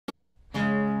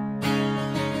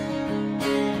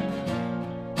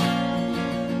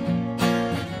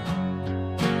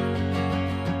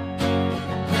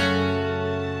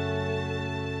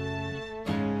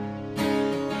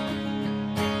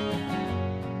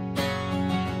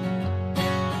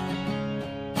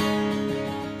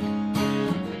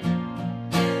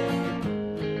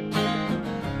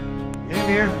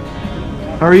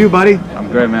Armir. How are you, buddy? I'm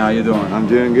great, man. How you doing? I'm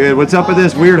doing good. What's up with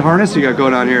this weird harness you got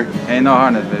going on here? Ain't no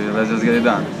harness, baby. Let's just get it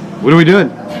done. What are we doing?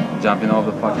 Jumping off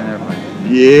the fucking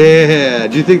airplane. Yeah.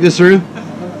 Did you think this through?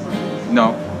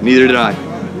 No. Neither did I.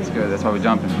 It's good. That's why we're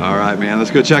jumping. All right, man.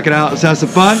 Let's go check it out. Let's have some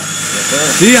fun. Yes,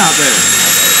 sir. See you out there.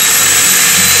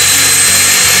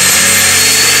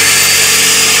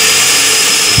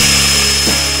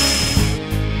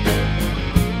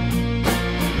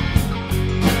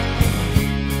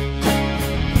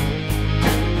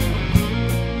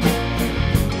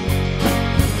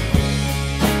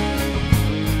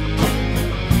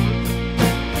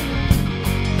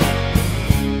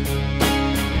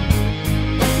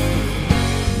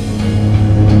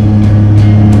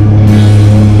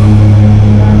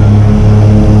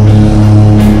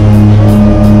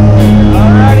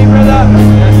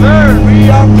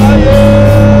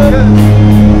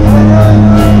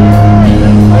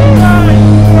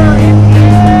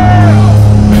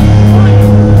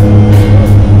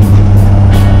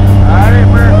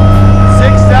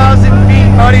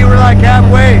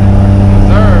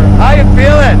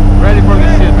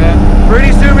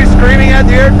 Pretty soon we're screaming at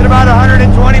the earth at about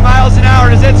 120 miles an hour.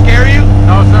 Does that scare you?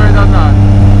 No, sir, it does not.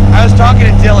 I was talking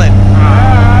to Dylan.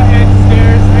 It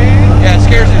scares me. Yeah, it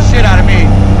scares the shit out of me.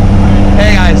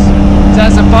 Hey guys, let's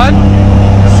have some fun.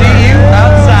 See you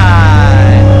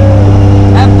outside.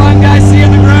 Have fun, guys. See you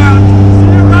on the ground.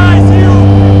 See you guys. See you.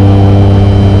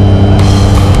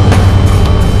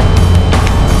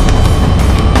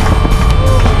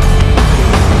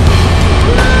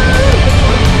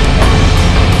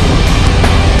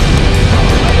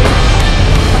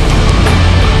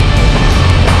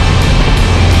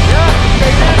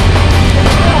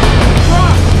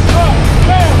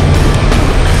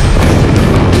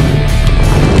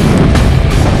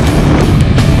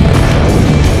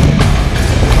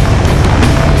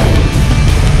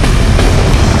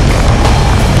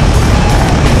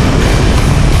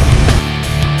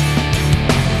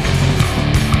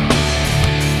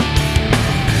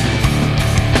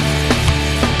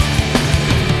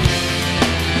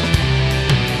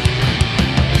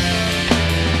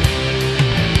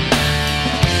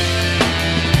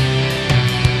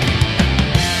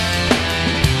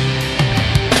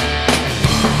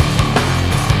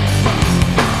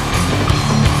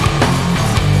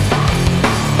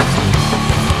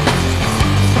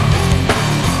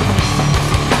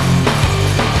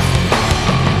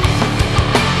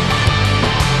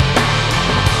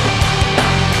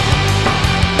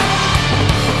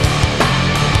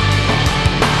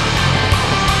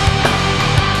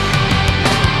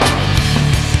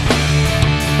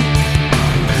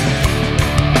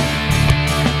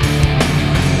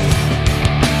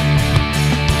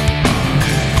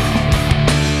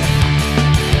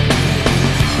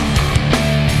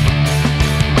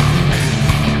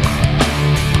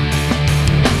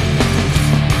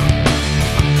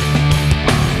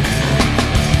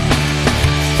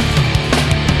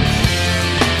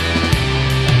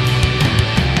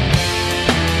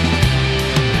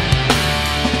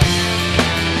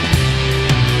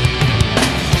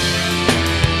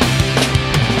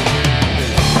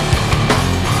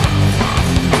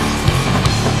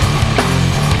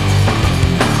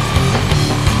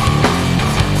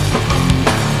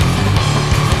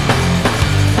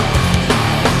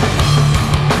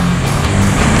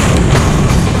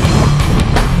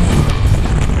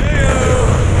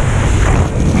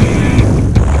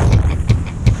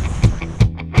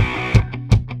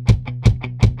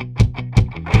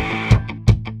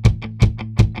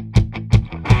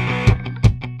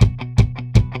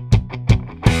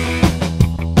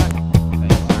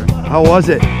 How was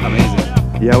it?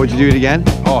 Amazing. Yeah, would you do it again?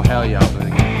 Oh, hell yeah, I'll do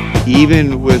it again.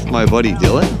 Even with my buddy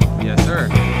Dylan? Yes, sir.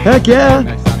 Heck yeah.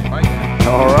 Next time you fight, man.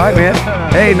 All right, man.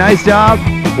 Hey, nice job.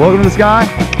 Welcome to the sky.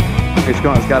 It's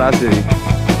going to Sky City.